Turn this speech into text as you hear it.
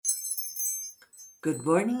Good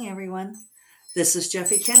morning, everyone. This is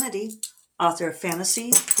Jeffe Kennedy, author of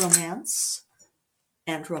fantasy, romance,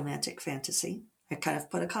 and romantic fantasy. I kind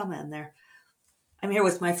of put a comma in there. I'm here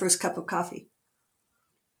with my first cup of coffee.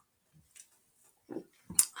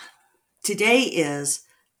 Today is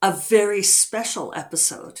a very special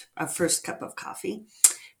episode of First Cup of Coffee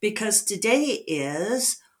because today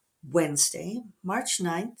is Wednesday, March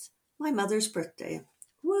 9th, my mother's birthday.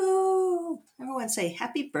 Woo! Everyone say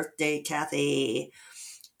happy birthday, Kathy.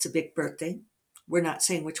 It's a big birthday. We're not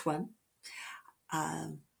saying which one.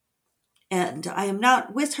 And I am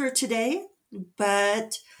not with her today,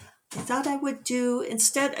 but I thought I would do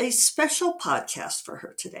instead a special podcast for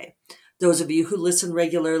her today. Those of you who listen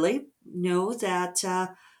regularly know that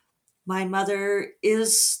my mother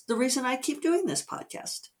is the reason I keep doing this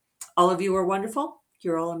podcast. All of you are wonderful.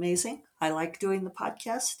 You're all amazing. I like doing the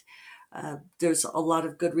podcast. There's a lot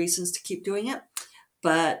of good reasons to keep doing it.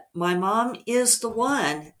 But my mom is the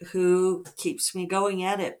one who keeps me going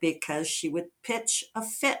at it because she would pitch a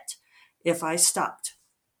fit if I stopped.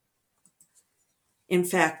 In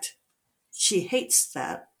fact, she hates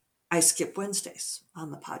that I skip Wednesdays on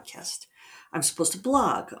the podcast. I'm supposed to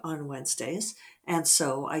blog on Wednesdays, and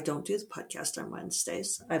so I don't do the podcast on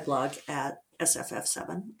Wednesdays. I blog at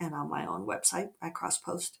SFF7 and on my own website. I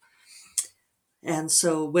cross-post. And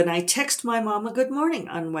so when I text my mom a good morning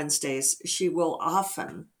on Wednesdays, she will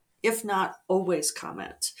often, if not always,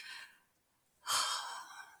 comment,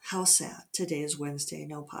 "How sad. Today is Wednesday,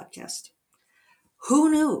 no podcast." Who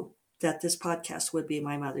knew that this podcast would be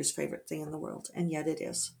my mother's favorite thing in the world? And yet it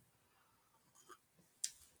is.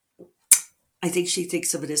 I think she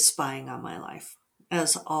thinks of it as spying on my life,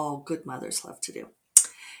 as all good mothers love to do.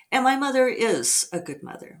 And my mother is a good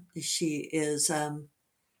mother. She is a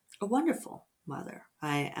wonderful mother.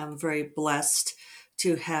 I am very blessed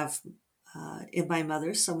to have in my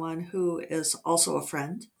mother someone who is also a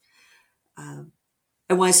friend. And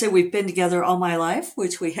when I say we've been together all my life,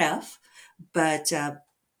 which we have, but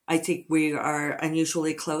I think we are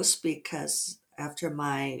unusually close because after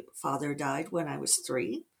my father died when I was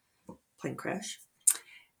 3, plane crash,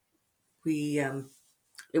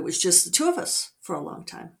 it was just the two of us for a long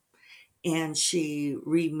time. And she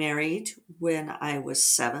remarried when I was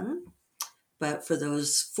 7. But for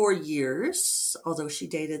those 4 years, although she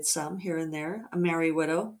dated some here and there, a merry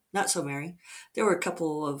widow, not so merry. There were a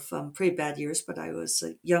couple of pretty bad years, but I was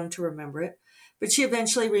young to remember it. But she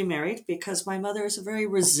eventually remarried because my mother is a very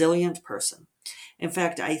resilient person. In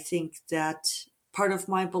fact, I think that part of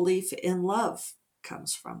my belief in love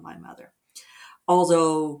comes from my mother.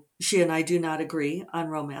 Although she and I do not agree on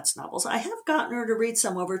romance novels, I have gotten her to read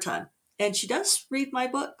some over time. And she does read my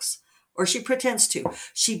books, or she pretends to.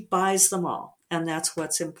 She buys them all, and that's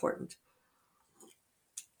what's important.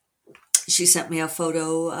 She sent me a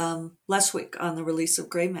photo last week on the release of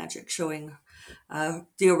Grey Magic showing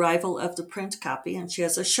the arrival of the print copy, and she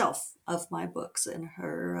has a shelf of my books in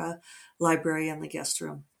her library in the guest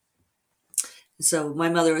room. So my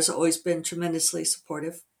mother has always been tremendously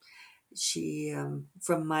supportive. She,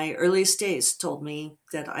 from my earliest days, told me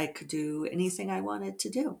that I could do anything I wanted to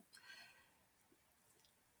do.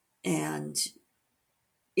 And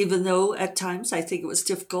even though at times I think it was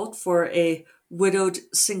difficult for a widowed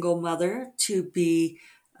single mother to be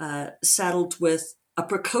saddled with a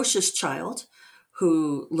precocious child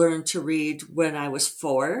who learned to read when I was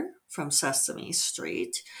 4 from Sesame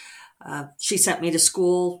Street. She sent me to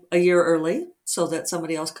school a year early so that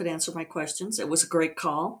somebody else could answer my questions. It was a great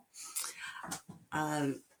call.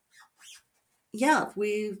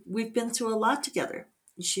 We've been through a lot together.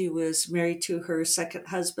 She was married to her second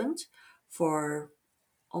husband for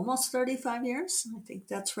almost 35 years. I think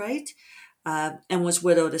that's right. And was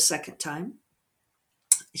widowed a second time.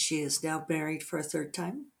 She is now married for a third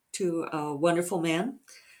time to a wonderful man.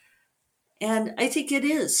 And I think it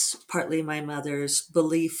is partly my mother's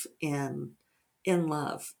belief in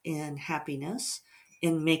love, in happiness,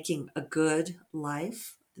 in making a good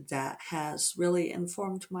life that has really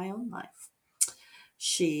informed my own life.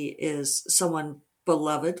 She is someone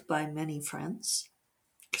beloved by many friends,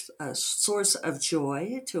 a source of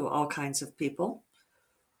joy to all kinds of people.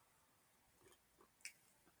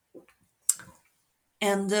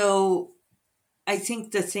 And though I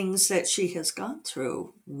think the things that she has gone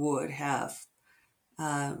through would have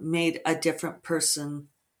made a different person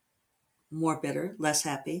more bitter, less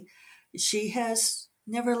happy, she has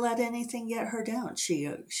never let anything get her down.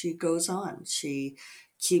 She goes on. She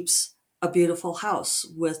keeps a beautiful house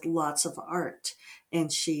with lots of art,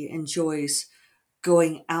 and she enjoys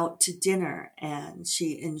going out to dinner, and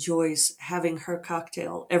she enjoys having her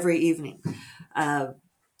cocktail every evening.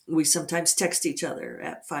 We sometimes text each other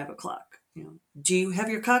at 5 o'clock Do you have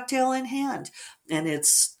your cocktail in hand? And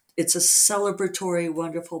it's a celebratory,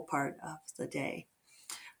 wonderful part of the day.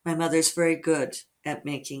 My mother's very good at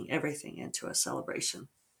making everything into a celebration.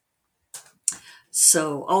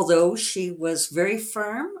 So, although she was very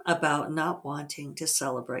firm about not wanting to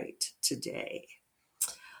celebrate today,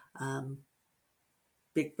 um,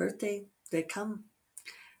 big birthday, they come.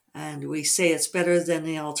 And we say it's better than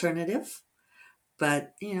the alternative.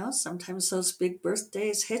 But, sometimes those big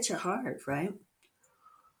birthdays hit you hard, right?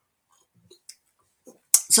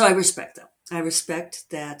 So I respect them. I respect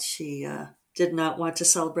that she did not want to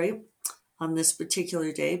celebrate on this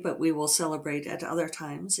particular day, but we will celebrate at other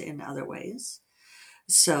times in other ways.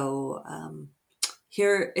 So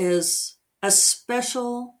here is a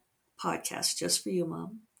special podcast just for you,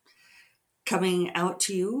 Mom, coming out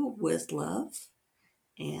to you with love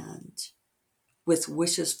and with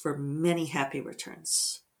wishes for many happy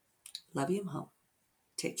returns. Love you, Mom.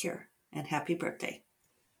 Take care and happy birthday.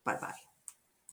 Bye-bye.